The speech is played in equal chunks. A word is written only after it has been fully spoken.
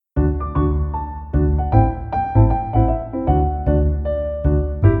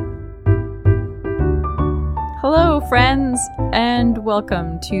friends, and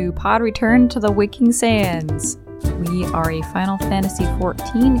welcome to Pod Return to the Waking Sands. We are a Final Fantasy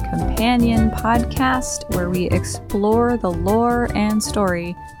XIV companion podcast where we explore the lore and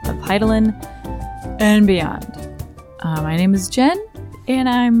story of Hydaelyn and beyond. My name is Jen, and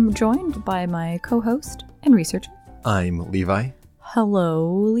I'm joined by my co-host and researcher. I'm Levi.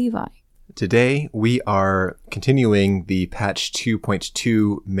 Hello, Levi. Today, we are continuing the Patch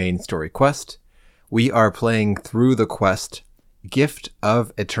 2.2 main story quest. We are playing through the quest Gift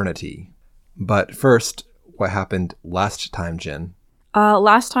of Eternity. But first, what happened last time, Jen?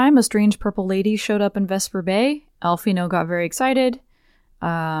 Last time, a strange purple lady showed up in Vesper Bay. Alphinaud got very excited.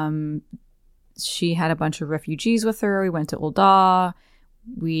 She had a bunch of refugees with her. We went to Ul'dah.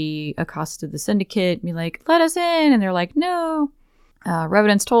 We accosted the Syndicate. We like, let us in. And they're like, no.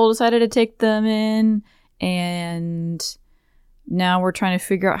 Revenant's Toll decided to take them in. And now we're trying to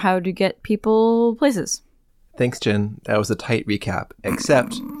figure out how to get people places. Thanks, Jen. That was a tight recap.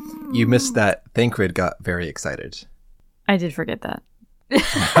 Except you missed that Thancred got very excited. I did forget that.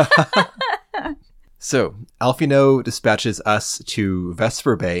 So, Alphinaud dispatches us to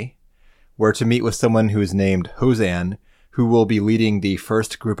Vesper Bay, where to meet with someone who is named Hozan, who will be leading the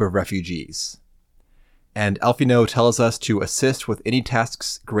first group of refugees. And Alphinaud tells us to assist with any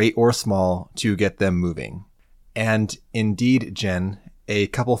tasks, great or small, to get them moving. And indeed, Jen, a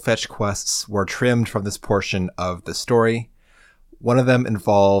couple fetch quests were trimmed from this portion of the story. One of them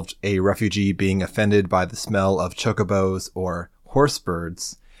involved a refugee being offended by the smell of chocobos or horse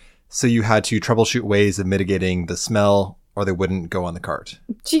birds, so you had to troubleshoot ways of mitigating the smell or they wouldn't go on the cart.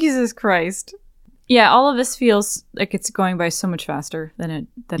 Jesus Christ. Yeah, all of this feels like it's going by so much faster than it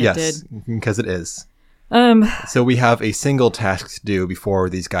did. Yes, because it is. So we have a single task to do before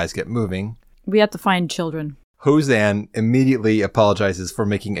these guys get moving. We have to find children. Hozan immediately apologizes for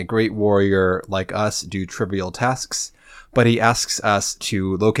making a great warrior like us do trivial tasks, but he asks us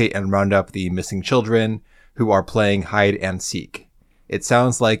to locate and round up the missing children who are playing hide and seek. It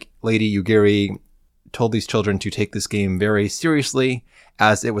sounds like Lady Yugiri told these children to take this game very seriously,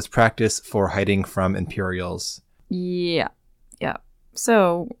 as it was practice for hiding from Imperials. Yeah.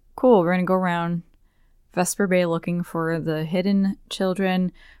 So, cool. We're going to go around Vesper Bay looking for the hidden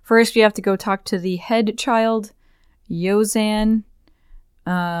children. First, we have to go talk to the head child, Yozan,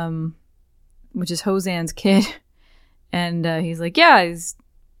 which is Hozan's kid. And he's like, yeah,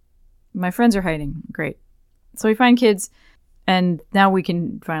 my friends are hiding. Great. So we find kids, and now we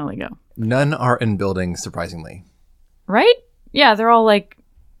can finally go. None are in buildings, surprisingly. Right? Yeah, they're all like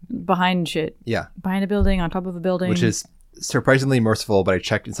behind shit. Yeah. Behind a building, on top of a building. Which is surprisingly merciful, but I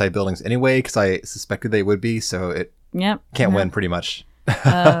checked inside buildings anyway because I suspected they would be, so it can't win pretty much.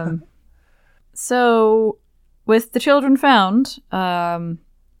 So with the children found,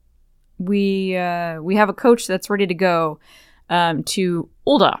 we have a coach that's ready to go to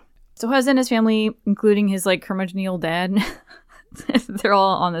Ul'dah. So Hez and his family, including his like curmudgeonly old dad, they're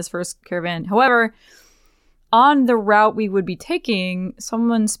all on this first caravan. However, on the route we would be taking,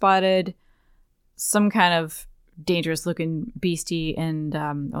 someone spotted some kind of dangerous looking beastie, and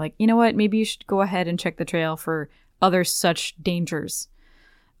like, you know what, maybe you should go ahead and check the trail for other such dangers.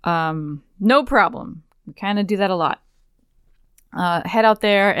 No problem. We kind of do that a lot. Head out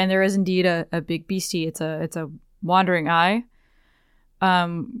there, and there is indeed a big beastie. It's a wandering eye.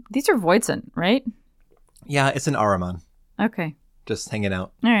 These are Voisin, right? Yeah, it's an Ahriman. Okay. Just hanging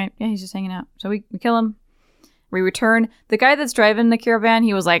out. All right. Yeah, he's just hanging out. So we kill him. We return. The guy that's driving the caravan,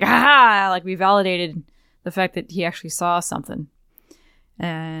 he was like, ha! Like, we validated the fact that he actually saw something.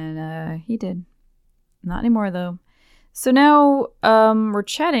 And he did. Not anymore, though. So now we're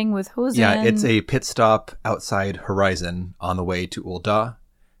chatting with Hozan. Yeah, it's a pit stop outside Horizon on the way to Ul'dah.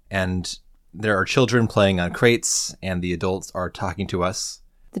 And there are children playing on crates, and the adults are talking to us.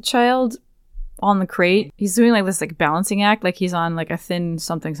 The child on the crate, he's doing like this like balancing act, like he's on like a thin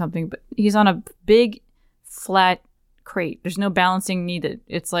something, but he's on a big flat crate. There's no balancing needed.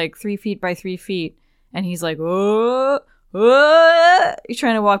 It's like 3 feet by 3 feet. And he's like, oh, he's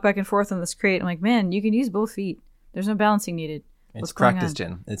trying to walk back and forth on this crate. I'm like, man, you can use both feet. There's no balancing needed. It's practice,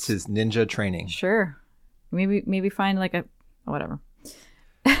 Jen. It's his ninja training. Sure. Maybe find like a whatever.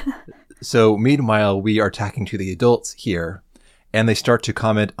 So meanwhile, we are talking to the adults here, and they start to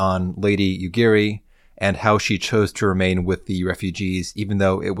comment on Lady Yugiri and how she chose to remain with the refugees, even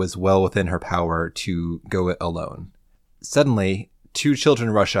though it was well within her power to go it alone. Suddenly, 2 children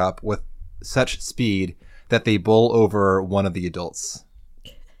rush up with such speed that they bowl over one of the adults.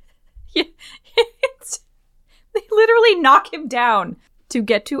 Yeah, they literally knock him down to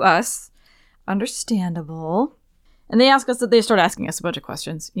get to us. Understandable. And they start asking us a bunch of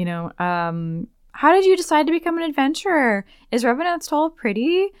questions, you know. How did you decide to become an adventurer? Is Revenant's Toll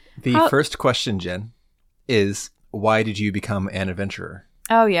pretty? The first question, Jen, is why did you become an adventurer?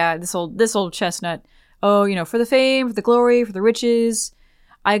 Oh yeah, this old chestnut. Oh, for the fame, for the glory, for the riches.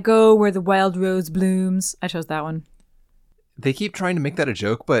 I go where the wild rose blooms. I chose that one. They keep trying to make that a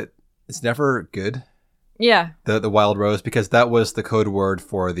joke, but it's never good. Yeah. The wild rose, because that was the code word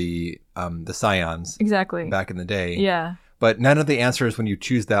for the scions. Exactly. Back in the day. Yeah. But none of the answers when you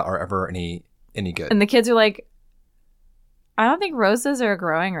choose that are ever any good. And the kids are like, I don't think roses are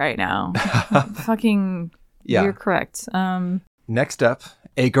growing right now. Fucking, yeah. You're correct. Next up,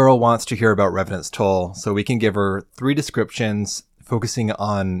 a girl wants to hear about Revenant's Toll, so we can give her 3 descriptions focusing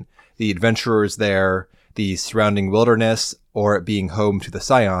on the adventurers there, the surrounding wilderness, or it being home to the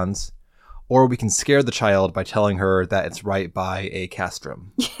scions. Or we can scare the child by telling her that it's right by a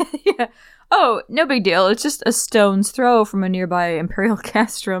castrum. Yeah. Oh, no big deal. It's just a stone's throw from a nearby imperial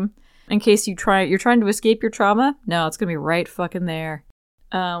castrum. In case you're trying to escape your trauma. No, it's gonna be right fucking there.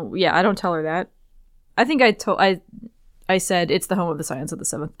 Yeah, I don't tell her that. I think I said it's the home of the Scions of the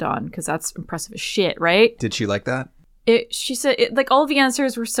Seventh Dawn because that's impressive as shit, right? Did she like that? She said like all the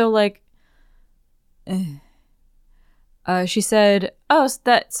answers were so like. She said, "Oh,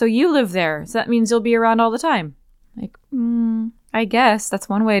 so you live there? So that means you'll be around all the time?" Like, I guess that's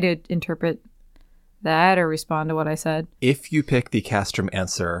one way to interpret that or respond to what I said. If you pick the castrum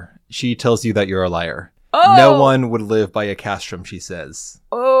answer, she tells you that you're a liar. Oh! No one would live by a castrum, she says.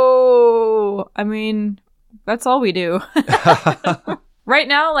 Oh, I mean, that's all we do. Right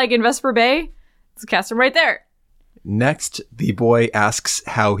now, like in Vesper Bay, it's a castrum right there. Next, the boy asks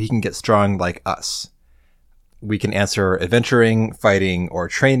how he can get strong like us. We can answer adventuring, fighting, or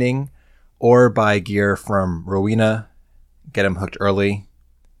training, or buy gear from Rowena. Get him hooked early.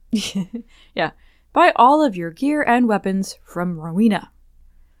 Yeah. Buy all of your gear and weapons from Rowena.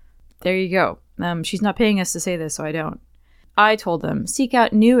 There you go. She's not paying us to say this, so I don't. I told them, seek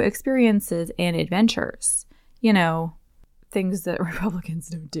out new experiences and adventures. Things that Republicans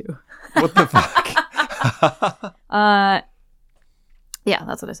don't do. What the fuck? Yeah,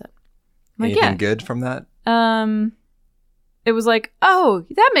 that's what I said. Anything good from that? It was like, oh,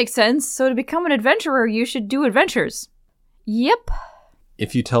 that makes sense. So to become an adventurer, you should do adventures. Yep.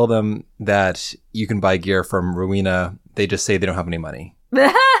 If you tell them that you can buy gear from Rowena, they just say they don't have any money.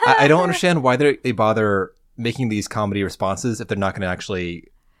 I don't understand why they bother making these comedy responses if they're not going to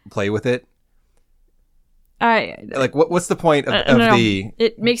actually play with it. Like, what's the point of the...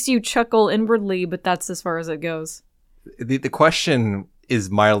 It makes you chuckle inwardly, but that's as far as it goes. The question is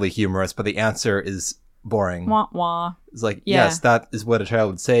mildly humorous, but the answer is boring. Wah wah. It's like, yes, that is what a child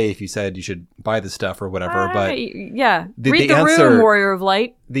would say if you said you should buy the stuff or whatever, but... Yeah. Read the answer, room, Warrior of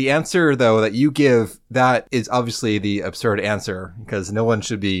Light. The answer, though, that you give, that is obviously the absurd answer, because no one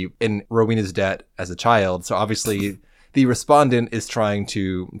should be in Rowena's debt as a child, so obviously... The respondent is trying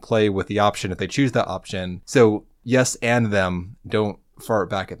to play with the option if they choose that option. So, yes and them, don't fart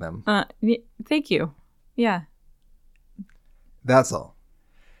back at them. Thank you. Yeah. That's all.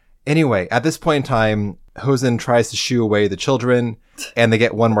 Anyway, at this point in time, Hosen tries to shoo away the children, and they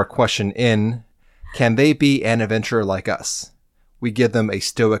get one more question in. Can they be an adventurer like us? We give them a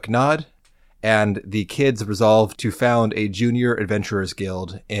stoic nod, and the kids resolve to found a junior adventurers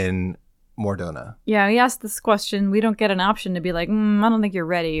guild in Mordona. Yeah, we asked this question. We don't get an option to be like, I don't think you're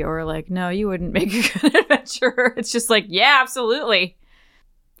ready, or like, no, you wouldn't make a good adventurer. It's just like, yeah, absolutely.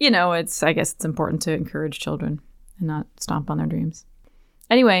 I guess it's important to encourage children and not stomp on their dreams.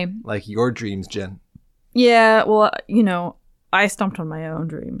 Anyway. Like your dreams, Jen. Yeah, well, I stomped on my own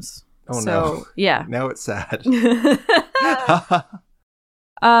dreams. Oh, no. Yeah. Now it's sad.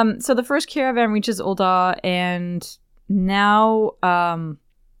 So the first caravan reaches Ul'dah, and now,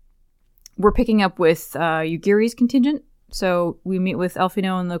 we're picking up with Yugiri's contingent. So we meet with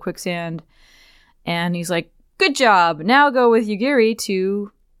Alphino in the quicksand, and he's like, good job. Now go with Yugiri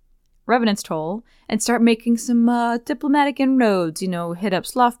to Revenant's Toll and start making some diplomatic inroads. Hit up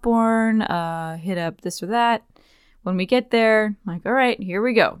Slothborn, hit up this or that. When we get there, like, all right, here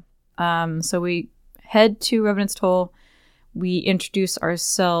we go. So we head to Revenant's Toll. We introduce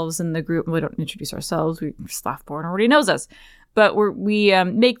ourselves in the group. We don't introduce ourselves. Slothborn already knows us. But we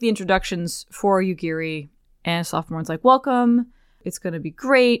make the introductions for Yugiri, and Slothborn's like, welcome. It's going to be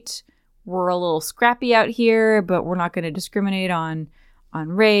great. We're a little scrappy out here, but we're not going to discriminate on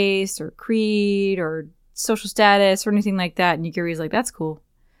race or creed or social status or anything like that. And Yugiri's like, that's cool.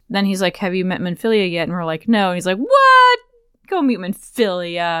 Then he's like, have you met Minfilia yet? And we're like, no. And he's like, what? Go meet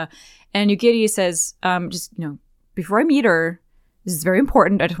Minfilia. And Yugiri says, before I meet her, this is very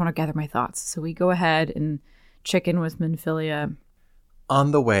important. I just want to gather my thoughts. So we go ahead and check in with Minfilia.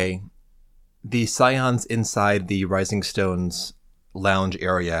 On the way, The Scions inside the Rising Stones lounge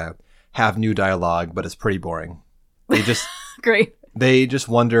area have new dialogue, but it's pretty boring. They just Great. They just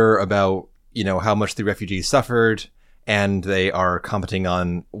wonder about, how much the refugees suffered, and they are commenting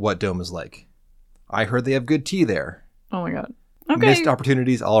on what Dome is like. I heard they have good tea there. Oh my god. Okay. Missed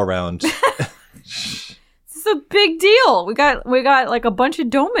opportunities all around. This is a big deal. We got like a bunch of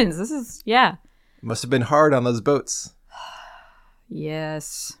Domans. This is, yeah. Must have been hard on those boats.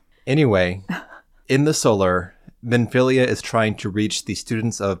 Yes. Anyway, in the Solar, Minfilia is trying to reach the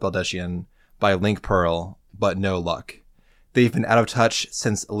students of Baldecian by Link Pearl, but no luck. They've been out of touch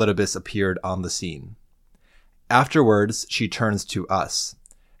since Elidibus appeared on the scene. Afterwards, she turns to us.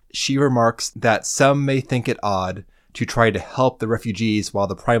 She remarks that some may think it odd to try to help the refugees while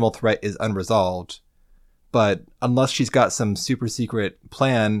the primal threat is unresolved. But unless she's got some super secret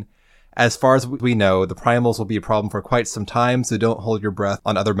plan, as far as we know, the primals will be a problem for quite some time, so don't hold your breath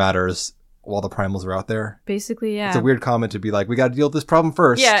on other matters while the primals are out there. Basically, yeah. It's a weird comment to be like, we got to deal with this problem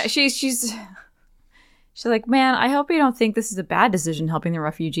first. Yeah, she's like, man, I hope you don't think this is a bad decision helping the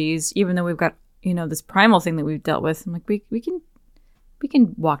refugees, even though we've got, this primal thing that we've dealt with. I'm like, we can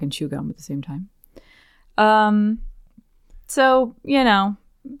walk and chew gum at the same time. So,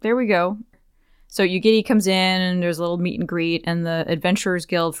 there we go. So Ugidi comes in and there's a little meet and greet, and the Adventurers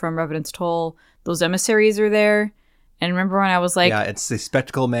Guild from Revenant's Toll, those emissaries are there. And remember when I was like... Yeah, it's the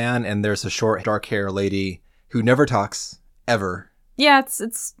Spectacle Man, and there's a short, dark hair lady who never talks, ever. Yeah,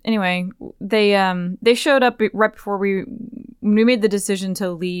 it's anyway, they showed up right before when we made the decision to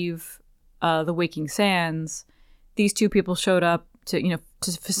leave the Waking Sands. These two people showed up to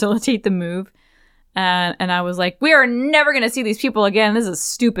facilitate the move. And I was like, we are never going to see these people again. This is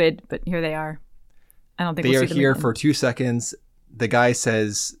stupid. But here they are. I don't think they we'll are see them here again. for 2 seconds. The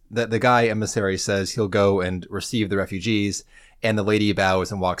guy emissary says he'll go and receive the refugees, and the lady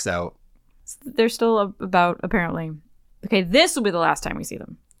bows and walks out. They're still about, apparently. Okay, this will be the last time we see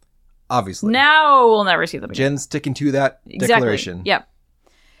them. Obviously. Now we'll never see them again. Jen's sticking to that declaration. Yep.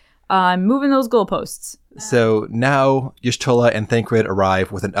 Moving those goalposts. So now Y'shtola and Thancred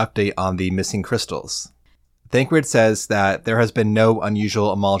arrive with an update on the missing crystals. Thancred says that there has been no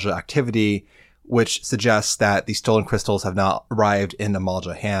unusual Amalja activity, which suggests that the stolen crystals have not arrived in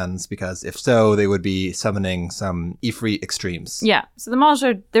Amalja hands, because if so, they would be summoning some Ifrit extremes. Yeah, so the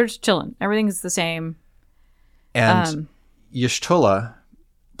Amalja, they're just chilling. Everything's the same. And Y'shtola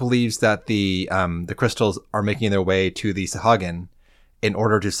believes that the crystals are making their way to the Sahagin in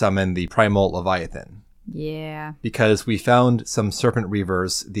order to summon the primal Leviathan. Yeah. Because we found some Serpent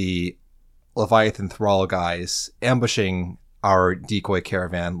Reavers, the Leviathan Thrall guys, ambushing our decoy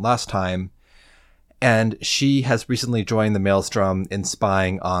caravan last time, and she has recently joined the Maelstrom in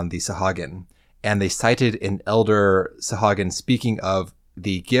spying on the Sahagin, and they cited an elder Sahagin speaking of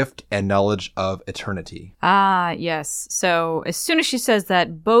the gift and knowledge of eternity. Ah, yes. So as soon as she says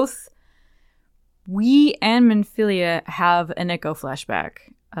that, both we and Minfilia have an Echo flashback.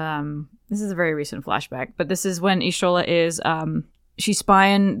 This is a very recent flashback, but this is when Y'shtola is she's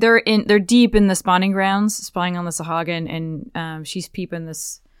spying. They're deep in the spawning grounds, spying on the Sahagin, and she's peeping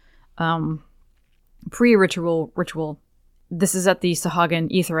this pre-ritual. This is at the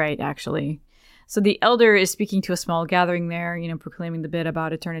Sahagin Aetheryte, actually. So the elder is speaking to a small gathering there, proclaiming the bit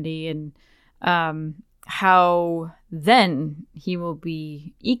about eternity and how then he will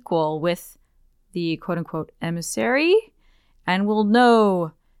be equal with the quote-unquote emissary and will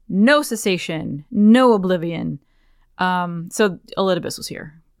know no cessation, no oblivion. So Elidibus was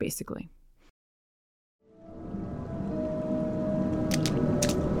here, basically.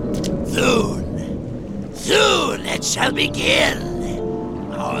 Soon it shall begin.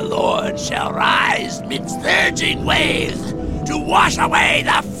 Our Lord shall rise midst surging waves to wash away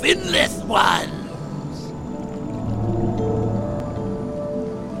the finless ones.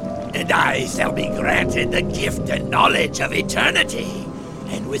 And I shall be granted the gift and knowledge of eternity,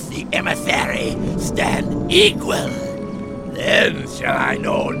 and with the emissary stand equal. Then shall I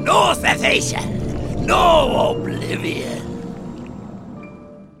know no cessation, no oblivion.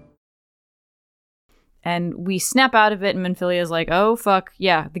 And we snap out of it, and Minfilia's like, oh, fuck,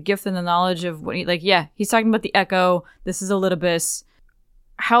 yeah, the gift and the knowledge of what he's talking about the Echo. This is Elidibus.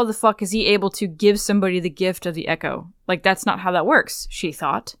 How the fuck is he able to give somebody the gift of the Echo? Like, that's not how that works, she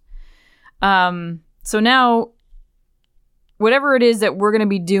thought. So now, whatever it is that we're going to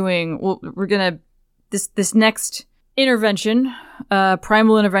be doing, we're going to, this next intervention,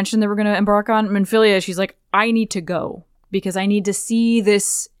 primal intervention that we're going to embark on, Minfilia, she's like, I need to go, because I need to see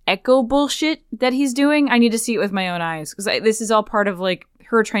this Echo bullshit that he's doing. I need to see it with my own eyes, because this is all part of like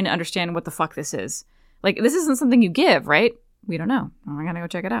her trying to understand what the fuck this is. Like, this isn't something you give, right? We don't know. I gotta go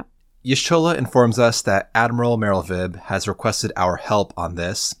check it out. Y'shtola informs us that Admiral Merylvib has requested our help on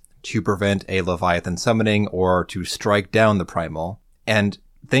this to prevent a Leviathan summoning or to strike down the Primal. And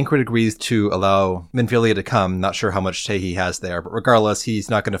Thancred agrees to allow Minfilia to come. Not sure how much say he has there, but regardless, he's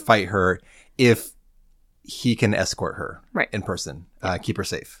not going to fight her if he can escort her in person, keep her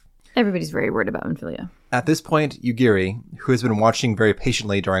safe. Everybody's very worried about Minfilia. At this point, Yugiri, who has been watching very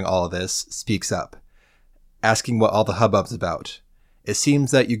patiently during all of this, speaks up, asking what all the hubbub's about. It seems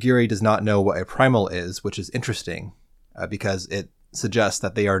that Yugiri does not know what a primal is, which is interesting, because it suggests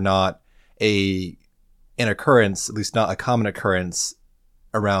that they are not an occurrence, at least not a common occurrence,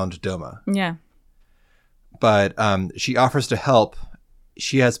 around Doma. Yeah. But she offers to help.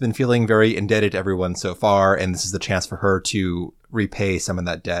 She has been feeling very indebted to everyone so far, and this is the chance for her to repay some of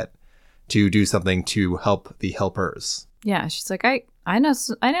that debt, to do something to help the helpers. Yeah, she's like, I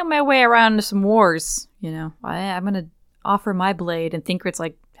know my way around some wars. You know, I'm gonna offer my blade, and Thancred's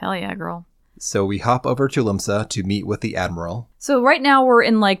like, hell yeah, girl. So we hop over to Limsa to meet with the Admiral. So right now we're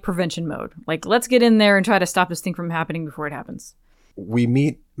in like prevention mode. Like, let's get in there and try to stop this thing from happening before it happens. We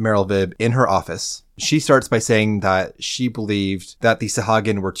meet Merylvib in her office. She starts by saying that she believed that the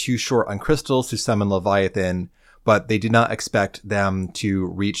Sahagin were too short on crystals to summon Leviathan, but they did not expect them to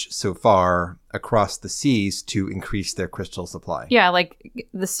reach so far across the seas to increase their crystal supply. Yeah, like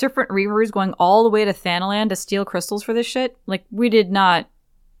the Serpent Reavers going all the way to Thanalan to steal crystals for this shit. Like, we did not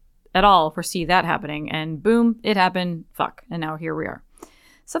at all foresee that happening. And boom, it happened. Fuck. And now here we are.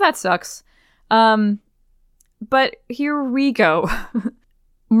 So that sucks. But here we go.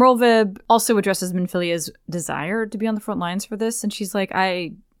 Merylvib also addresses Minfilia's desire to be on the front lines for this. And she's like,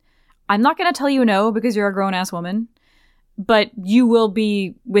 I'm not going to tell you no because you're a grown-ass woman, but you will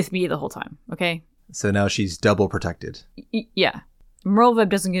be with me the whole time, okay? So now she's double protected. Yeah. Merylvib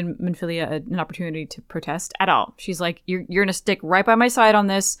doesn't give Minfilia an opportunity to protest at all. She's like, you're going to stick right by my side on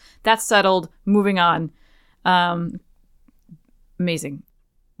this. That's settled. Moving on. Amazing.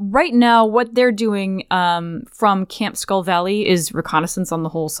 Right now, what they're doing from Camp Skull Valley is reconnaissance on the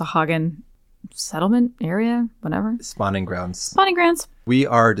whole Sahagin settlement area, whatever. Spawning grounds. Spawning grounds. We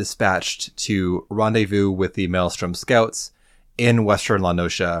are dispatched to rendezvous with the Maelstrom Scouts in Western La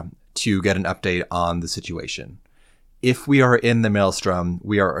Noscia to get an update on the situation. If we are in the Maelstrom,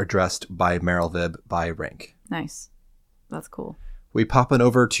 we are addressed by Merylvib by rank. Nice. That's cool. We pop on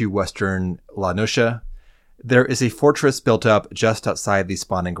over to Western La Noscia. There is a fortress built up just outside the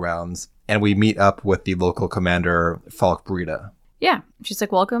spawning grounds, and we meet up with the local commander, Falk Brita. Yeah. She's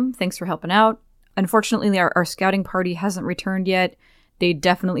like, welcome. Thanks for helping out. Unfortunately, our scouting party hasn't returned yet. They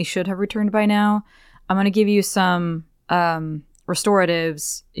definitely should have returned by now. I'm going to give you some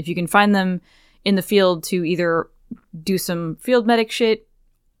restoratives, if you can find them in the field, to either do some field medic shit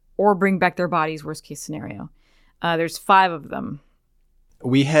or bring back their bodies, worst case scenario. There's 5 of them.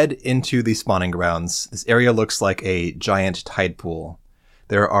 We head into the spawning grounds. This area looks like a giant tide pool.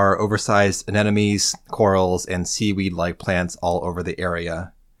 There are oversized anemones, corals, and seaweed-like plants all over the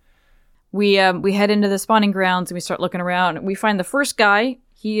area. We head into the spawning grounds and we start looking around. We find the first guy.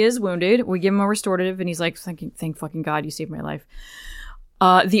 He is wounded. We give him a restorative and he's like, thank fucking God you saved my life.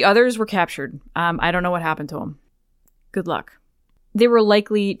 The others were captured. I don't know what happened to them. Good luck. They were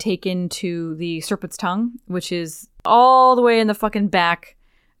likely taken to the Serpent's Tongue, which is all the way in the fucking back.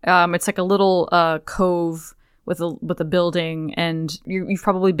 It's like a little cove with a building, and you've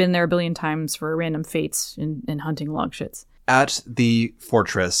probably been there a billion times for random fates and hunting log shits. At the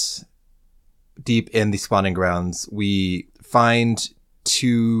fortress, deep in the spawning grounds, we find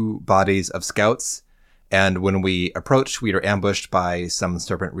 2 bodies of scouts, and when we approach, we are ambushed by some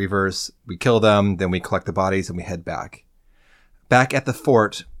Serpent Reavers. We kill them, then we collect the bodies, and we head back. Back at the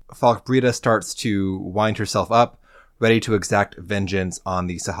fort, Falk Brita starts to wind herself up, ready to exact vengeance on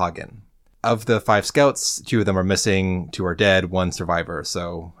the Sahagin. Of the 5 scouts, 2 of them are missing, 2 are dead, 1 survivor,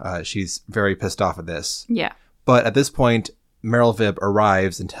 so she's very pissed off at this. Yeah. But at this point, Merylvib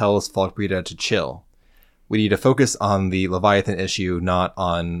arrives and tells Falk Brita to chill. We need to focus on the Leviathan issue, not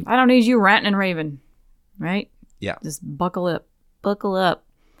on... I don't need you ranting and raving, right? Yeah. Just buckle up. Buckle up.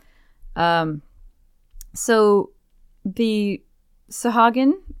 So the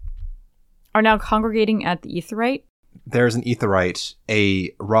Sahagin are now congregating at the Aetheryte. There's an Aetheryte,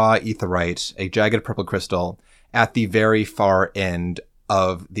 a raw Aetheryte, a jagged purple crystal, at the very far end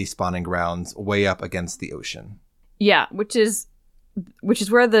of the spawning grounds, way up against the ocean. Yeah, which is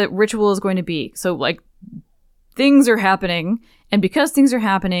where the ritual is going to be. So, like, things are happening, and because things are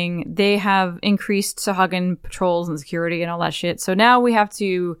happening, they have increased Sahagin patrols and security and all that shit. So now we have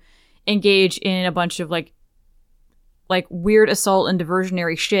to engage in a bunch of, like weird assault and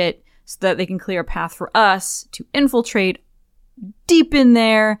diversionary shit so that they can clear a path for us to infiltrate deep in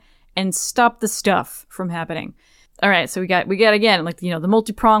there and stop the stuff from happening. All right, so we got again, like, the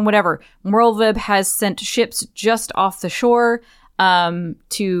multi-prong, whatever. Merlwyb has sent ships just off the shore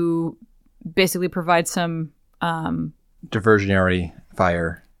to basically provide some diversionary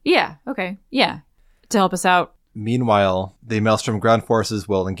fire. Yeah, okay. Yeah. To help us out. Meanwhile, the Maelstrom ground forces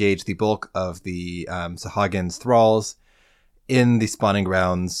will engage the bulk of the Sahuagin's thralls. In the spawning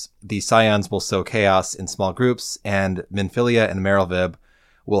grounds, the Scions will sow chaos in small groups, and Minfilia and Merlwyb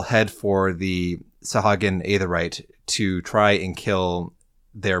will head for the Sahuagin Aetheryte to try and kill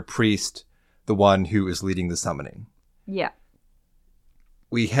their priest, the one who is leading the summoning. Yeah.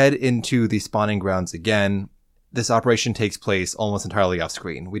 We head into the spawning grounds again. This operation takes place almost entirely off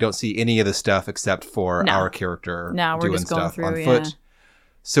screen. We don't see any of the stuff except for our character doing stuff on foot.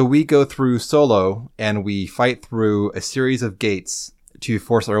 So we go through solo and we fight through a series of gates to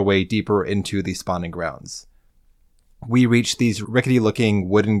force our way deeper into the spawning grounds. We reach these rickety looking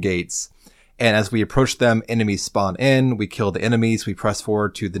wooden gates, and as we approach them, enemies spawn in, we kill the enemies, we press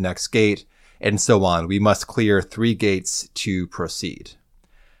forward to the next gate, and so on. We must clear 3 gates to proceed.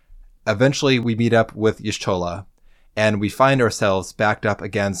 Eventually, we meet up with Y'shtola, and we find ourselves backed up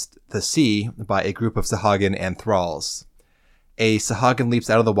against the sea by a group of Sahuagin and thralls. A Sahuagin leaps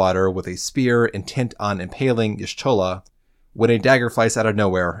out of the water with a spear intent on impaling Y'shtola when a dagger flies out of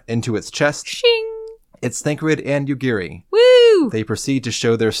nowhere into its chest. Shing! It's Thancred and Yugiri. Woo! They proceed to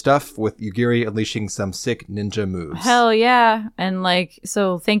show their stuff, with Yugiri unleashing some sick ninja moves. Hell yeah. And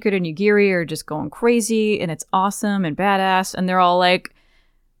so Thancred and Yugiri are just going crazy, and it's awesome and badass, and they're all like,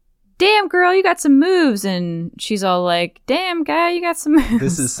 damn, girl, you got some moves. And she's all like, damn, guy, you got some moves.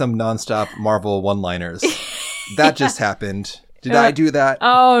 This is some nonstop Marvel one-liners. That just happened. Did I do that?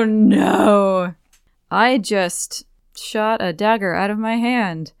 Oh, no. I just shot a dagger out of my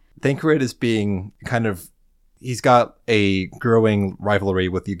hand. Thancred is being he's got a growing rivalry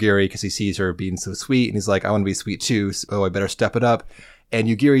with Yugiri because he sees her being so sweet, and he's like, I want to be sweet too, so I better step it up. And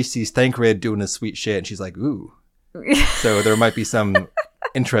Yugiri sees Thancred doing his sweet shit, and she's like, ooh. So there might be some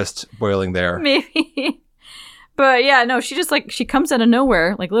interest boiling there. Maybe. But yeah, no, she just she comes out of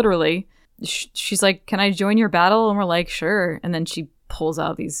nowhere, literally. She's like, can I join your battle? And we're like, sure. And then she pulls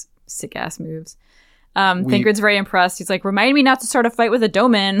out these sick ass moves. Thancred's very impressed. He's like, remind me not to start a fight with a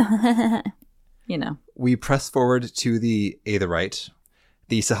Doman. We press forward to the Aetheryte.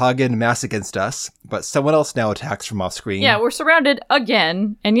 The Sahuagin mass against us, but someone else now attacks from off screen. Yeah, we're surrounded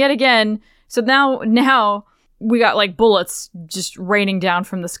again and yet again. So now we got bullets just raining down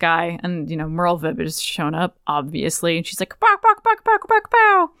from the sky, and Merlwyb has shown up, obviously, and she's like, pow, pow, pow, pow, pow,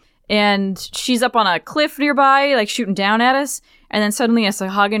 pow. And she's up on a cliff nearby, shooting down at us, and then suddenly a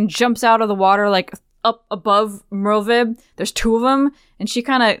Sahuagin jumps out of the water, up above Merlwyb. There's 2 of them, and she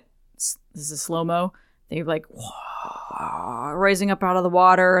this is slow-mo, they rising up out of the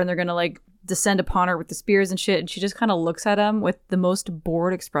water, and they're gonna descend upon her with the spears and shit, and she just kind of looks at him with the most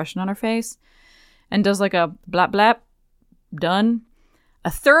bored expression on her face and does a blap blap. Done. A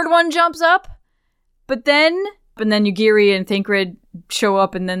 3rd one jumps up, and then Yugiri and Thancred show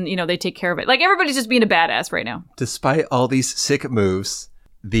up, and then they take care of it. Everybody's just being a badass right now. Despite all these sick moves,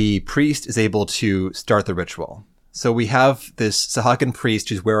 the priest is able to start the ritual. So we have this Sahuagin priest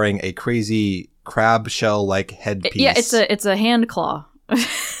who's wearing a crazy crab shell-like headpiece. Yeah, it's a hand claw.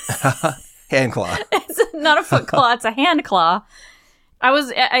 Hand claw. It's not a foot claw, it's a hand claw.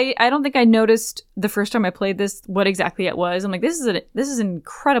 I don't think I noticed the first time I played this what exactly it was. I'm like, this is an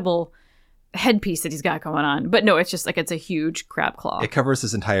incredible headpiece that he's got going on. But no, it's just it's a huge crab claw. It covers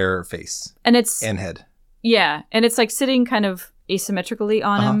his entire face. And head. Yeah, and it's sitting kind of asymmetrically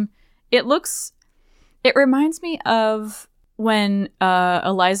on him. It reminds me of when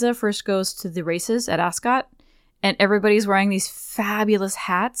Eliza first goes to the races at Ascot, and everybody's wearing these fabulous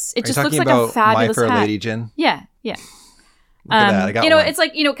hats. It just looks like a fabulous hat. My Fair Lady, Jen? Yeah. Look at that. I got one.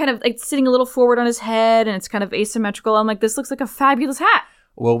 It's kind of sitting a little forward on his head, and it's kind of asymmetrical. I'm like, this looks like a fabulous hat.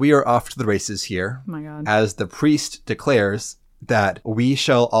 Well, we are off to the races here. Oh my God. As the priest declares that we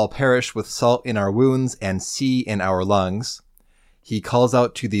shall all perish with salt in our wounds and sea in our lungs, he calls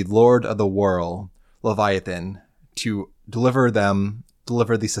out to the Lord of the Whirl, Leviathan, to deliver the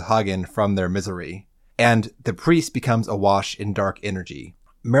Sahuagin from their misery. And the priest becomes awash in dark energy.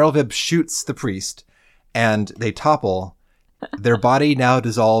 Merlwyb shoots the priest, and they topple. Their body now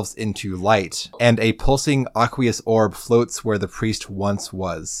dissolves into light, and a pulsing aqueous orb floats where the priest once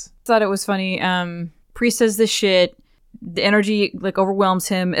was. Thought it was funny. Priest says this shit. The energy overwhelms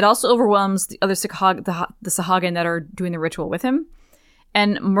him. It also overwhelms the other the Sahuagin that are doing the ritual with him.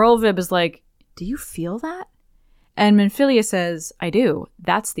 And Merlwyb is like, do you feel that? And Minfilia says, I do.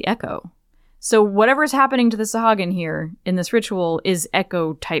 That's the echo. So whatever's happening to the Sahagin here in this ritual is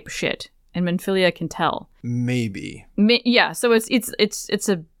echo type shit, and Minfilia can tell. Maybe. Yeah, so it's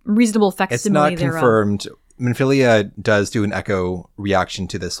a reasonable facsimile. It's not thereof. confirmed. Minfilia does do an echo reaction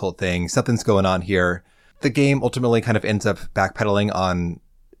to this whole thing. Something's going on here. The game ultimately kind of ends up backpedaling on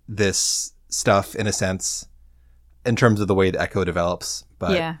this stuff in a sense, in terms of the way the echo develops.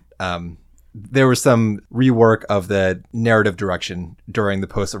 But yeah. There was some rework of the narrative direction during the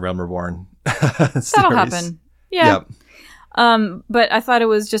post Realm Reborn series. That'll happen. Yeah. Yep. But I thought it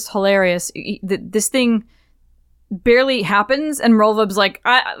was just hilarious. This thing barely happens, and Merlvib's like,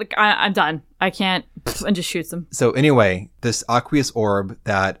 I'm done. I can't, and just shoots him. So anyway, this aqueous orb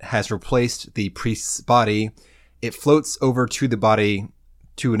that has replaced the priest's body, it floats over to the body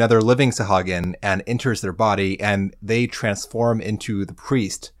to another living Sahagin and enters their body, and they transform into the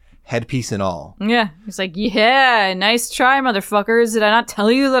priest, headpiece and all. Yeah. He's like, yeah, nice try, motherfuckers. Did I not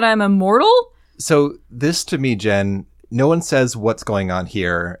tell you that I'm immortal? So this, to me, Jen, no one says what's going on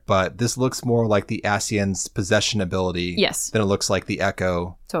here, but this looks more like the Ascian's possession ability than it looks like the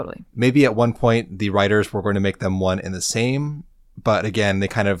Echo. Totally. Maybe at one point the writers were going to make them one and the same, but again, they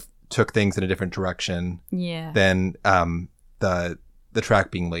kind of took things in a different direction than the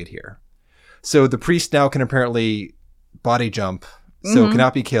track being laid here. So the priest now can apparently body jump, so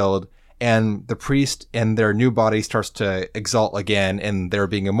cannot be killed, and the priest and their new body starts to exalt again, and they're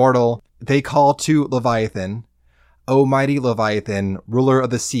being immortal. They call to Leviathan, O mighty Leviathan, ruler of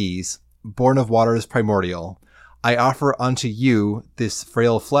the seas, born of waters primordial, I offer unto you this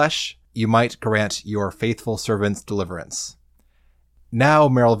frail flesh, you might grant your faithful servants deliverance. Now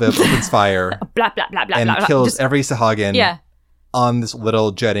Merlviv opens fire blah, blah, blah, blah, and blah, blah. kills every Sahagin on this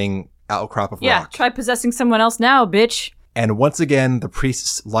little jetting outcrop of rock. Yeah, try possessing someone else now, bitch. And once again, the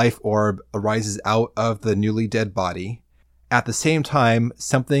priest's life orb arises out of the newly dead body. At the same time,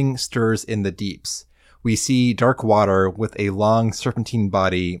 something stirs in the deeps. We see dark water with a long serpentine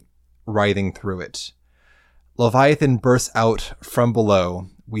body writhing through it. Leviathan bursts out from below.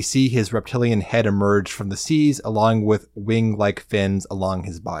 We see his reptilian head emerge from the seas along with wing-like fins along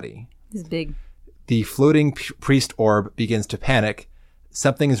his body. He's big. The floating priest orb begins to panic.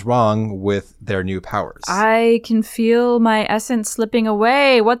 Something is wrong with their new powers. I can feel my essence slipping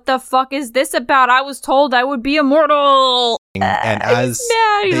away. What the fuck is this about? I was told I would be immortal. And as he's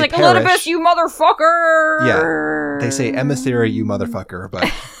mad. He's like, perish, Elidibus, you motherfucker. Yeah, they say emissary, you motherfucker,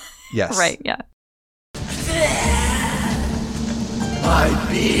 but yes. Right, yeah. My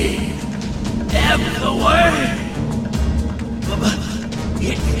being ebbs away.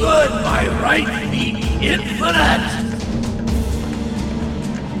 It could by right be infinite.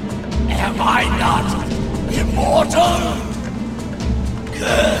 Am I not immortal?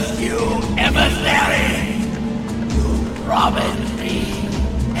 Curse you, emissary! You promised me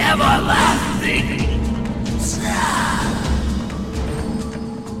everlasting.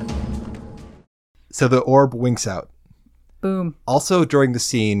 So the orb winks out. Boom. Also during the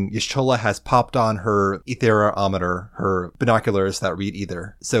scene, Y'shtola has popped on her etherometer, her binoculars that read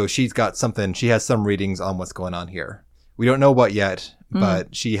ether. So she's got something, she has some readings on what's going on here. We don't know what yet,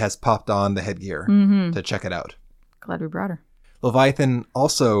 but she has popped on the headgear to check it out. Glad we brought her. Leviathan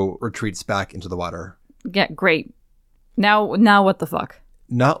also retreats back into the water. Yeah, great. Now what the fuck?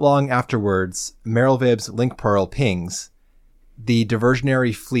 Not long afterwards, Merlvib's link pearl pings. The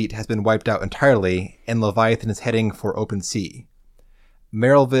diversionary fleet has been wiped out entirely, and Leviathan is heading for open sea.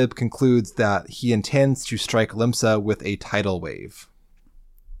 Merlvib concludes that he intends to strike Limsa with a tidal wave.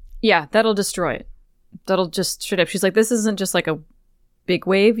 Yeah, that'll destroy it. That'll just straight up. She's like, this isn't just like a big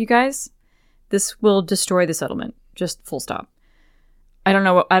wave, you guys. This will destroy the settlement. Just full stop. I don't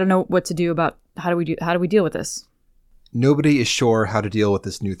know what to do about how do we deal with this? Nobody is sure how to deal with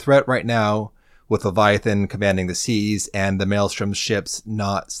this new threat right now, with Leviathan commanding the seas and the Maelstrom ships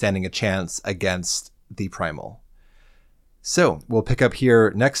not standing a chance against the Primal. So we'll pick up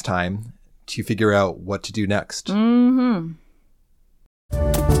here next time to figure out what to do next. Mm-hmm.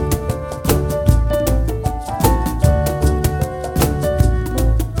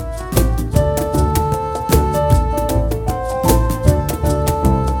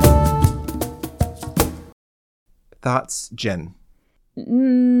 Thoughts, Jen? I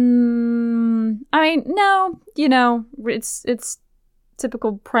mean, no, it's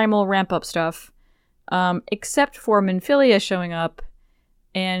typical Primal ramp-up stuff, except for Minfilia showing up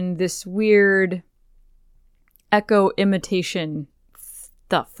and this weird echo imitation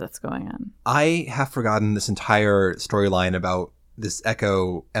stuff that's going on. I have forgotten this entire storyline about this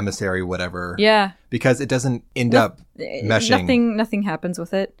echo emissary, whatever. Yeah. Because it doesn't end up meshing. Nothing happens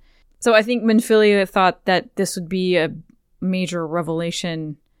with it. So I think Minfilia thought that this would be a major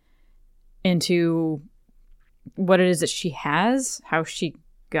revelation into what it is that she has, how she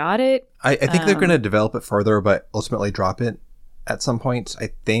got it. I think they're going to develop it further, but ultimately drop it at some point.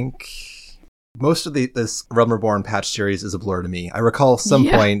 I think most of this Realm Reborn patch series is a blur to me. I recall some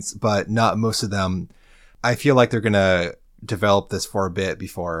points, but not most of them. I feel like they're going to develop this for a bit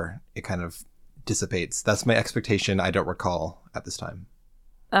before it kind of dissipates. That's my expectation. I don't recall at this time.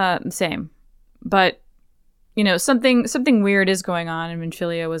 Same. But, you know, something weird is going on, and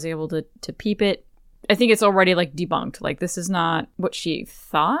Minfilia was able to peep it. I think it's already, like, debunked. Like, this is not what she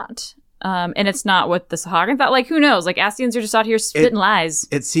thought. And it's not what the Sahagin thought. Like, who knows? Like, Ascians are just out here spitting lies.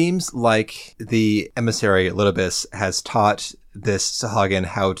 It seems like the emissary Litobis has taught this Sahagin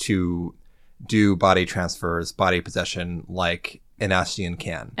how to do body transfers, body possession, like an Ascian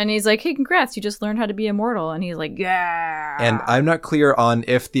can. And he's like, hey, congrats, you just learned how to be immortal. And he's like, yeah. And I'm not clear on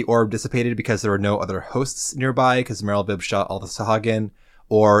if the orb dissipated because there were no other hosts nearby because Merylbib shot all the Sahagin,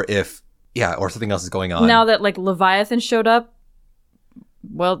 or if, or something else is going on. Now that, like, Leviathan showed up,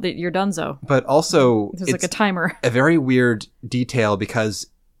 well, you're donezo. But also, there's like a timer. A very weird detail because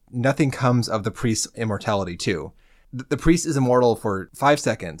nothing comes of the priest's immortality, too. The priest is immortal for 5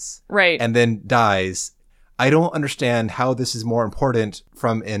 seconds. Right. And then dies. I don't understand how this is more important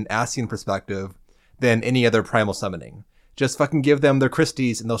from an Ascian perspective than any other primal summoning. Just fucking give them their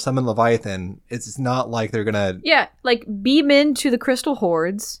Christies and they'll summon Leviathan. It's not like they're gonna... Yeah, like, beam into the crystal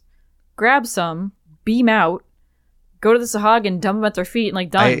hordes, grab some, beam out, go to the Sahagin, dump them at their feet, and, like,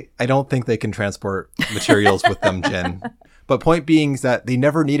 done. I don't think they can transport materials with them, Jen. But point being is that they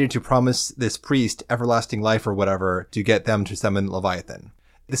never needed to promise this priest everlasting life or whatever to get them to summon Leviathan.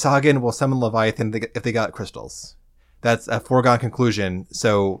 The Sahagin will summon Leviathan if they got crystals. That's a foregone conclusion.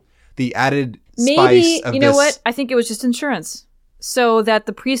 So the added spice of you know what? I think it was just insurance. So that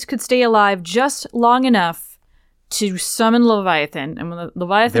the priest could stay alive just long enough to summon Leviathan. And when the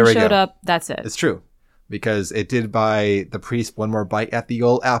Leviathan showed up, that's it. It's true. Because it did buy the priest one more bite at the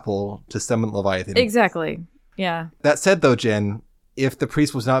old apple to summon Leviathan. Exactly. Yeah. That said, though, Jen, if the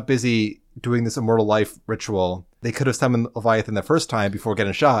priest was not busy doing this immortal life ritual, they could have summoned Leviathan the first time before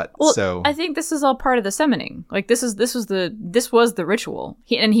getting shot. Well, so I think this is all part of the summoning. Like, this was the ritual.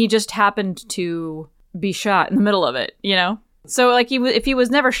 He just happened to be shot in the middle of it, you know? So, like, if he was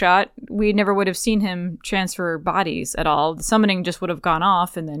never shot, we never would have seen him transfer bodies at all. The summoning just would have gone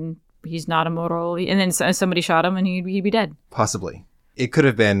off, and then he's not immortal. And then somebody shot him, and he'd be dead. Possibly. It could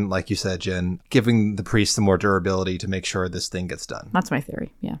have been, like you said, Jen, giving the priest some more durability to make sure this thing gets done. That's my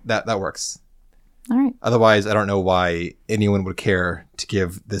theory, yeah. That works. All right. Otherwise, I don't know why anyone would care to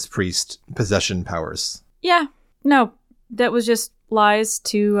give this priest possession powers. Yeah. No, that was just lies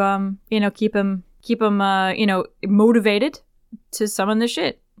to, keep him, motivated to summon the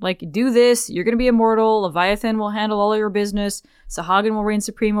shit. Like, do this, you're going to be immortal, Leviathan will handle all of your business, Sahagin will reign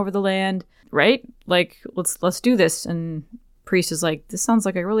supreme over the land, right? Like, let's do this. And priest is like, this sounds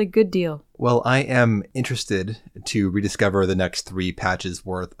like a really good deal. Well, I am interested to rediscover the next 3 patches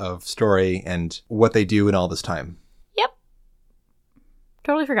worth of story and what they do in all this time. Yep.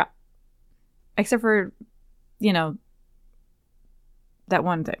 Totally forgot. Except for, that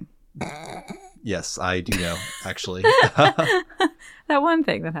one thing. Yes, I do know, actually. That one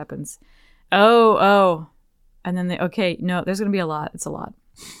thing that happens. Oh. And then there's going to be a lot. It's a lot.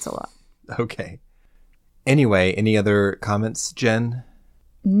 Okay. Anyway, any other comments, Jen?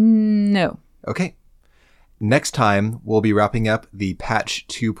 No. Okay. Next time, we'll be wrapping up the Patch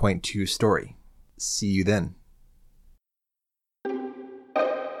 2.2 story. See you then.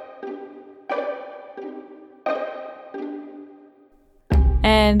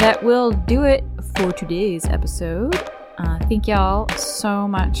 And that will do it for today's episode. Thank y'all so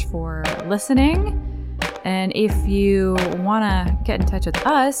much for listening. And if you want to get in touch with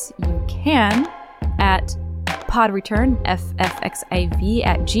us, you can at podreturn,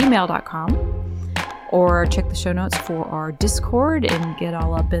 ffxiv@gmail.com, or check the show notes for our Discord and get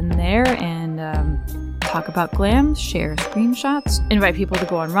all up in there and talk about glams, share screenshots, invite people to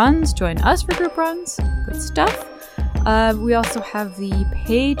go on runs, join us for group runs, good stuff. We also have the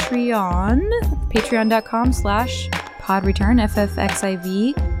Patreon, patreon.com/podreturn,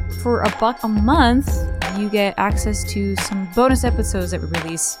 ffxiv. For $1 a month, you get access to some bonus episodes that we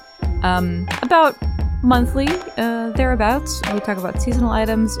release about monthly, thereabouts. We talk about seasonal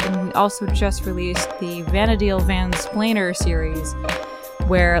items, and we also just released the Vanadil Vansplainer series,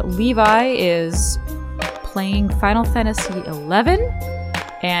 where Levi is playing Final Fantasy XI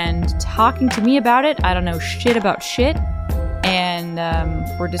and talking to me about it. I don't know shit about shit, and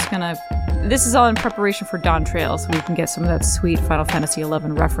we're just gonna... This is all in preparation for Dawn Trail, so we can get some of that sweet Final Fantasy XI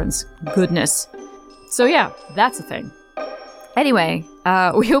reference goodness. So yeah, that's a thing. Anyway,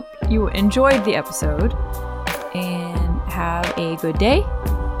 we hope you enjoyed the episode and have a good day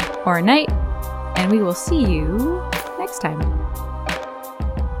or a night, and we will see you next time.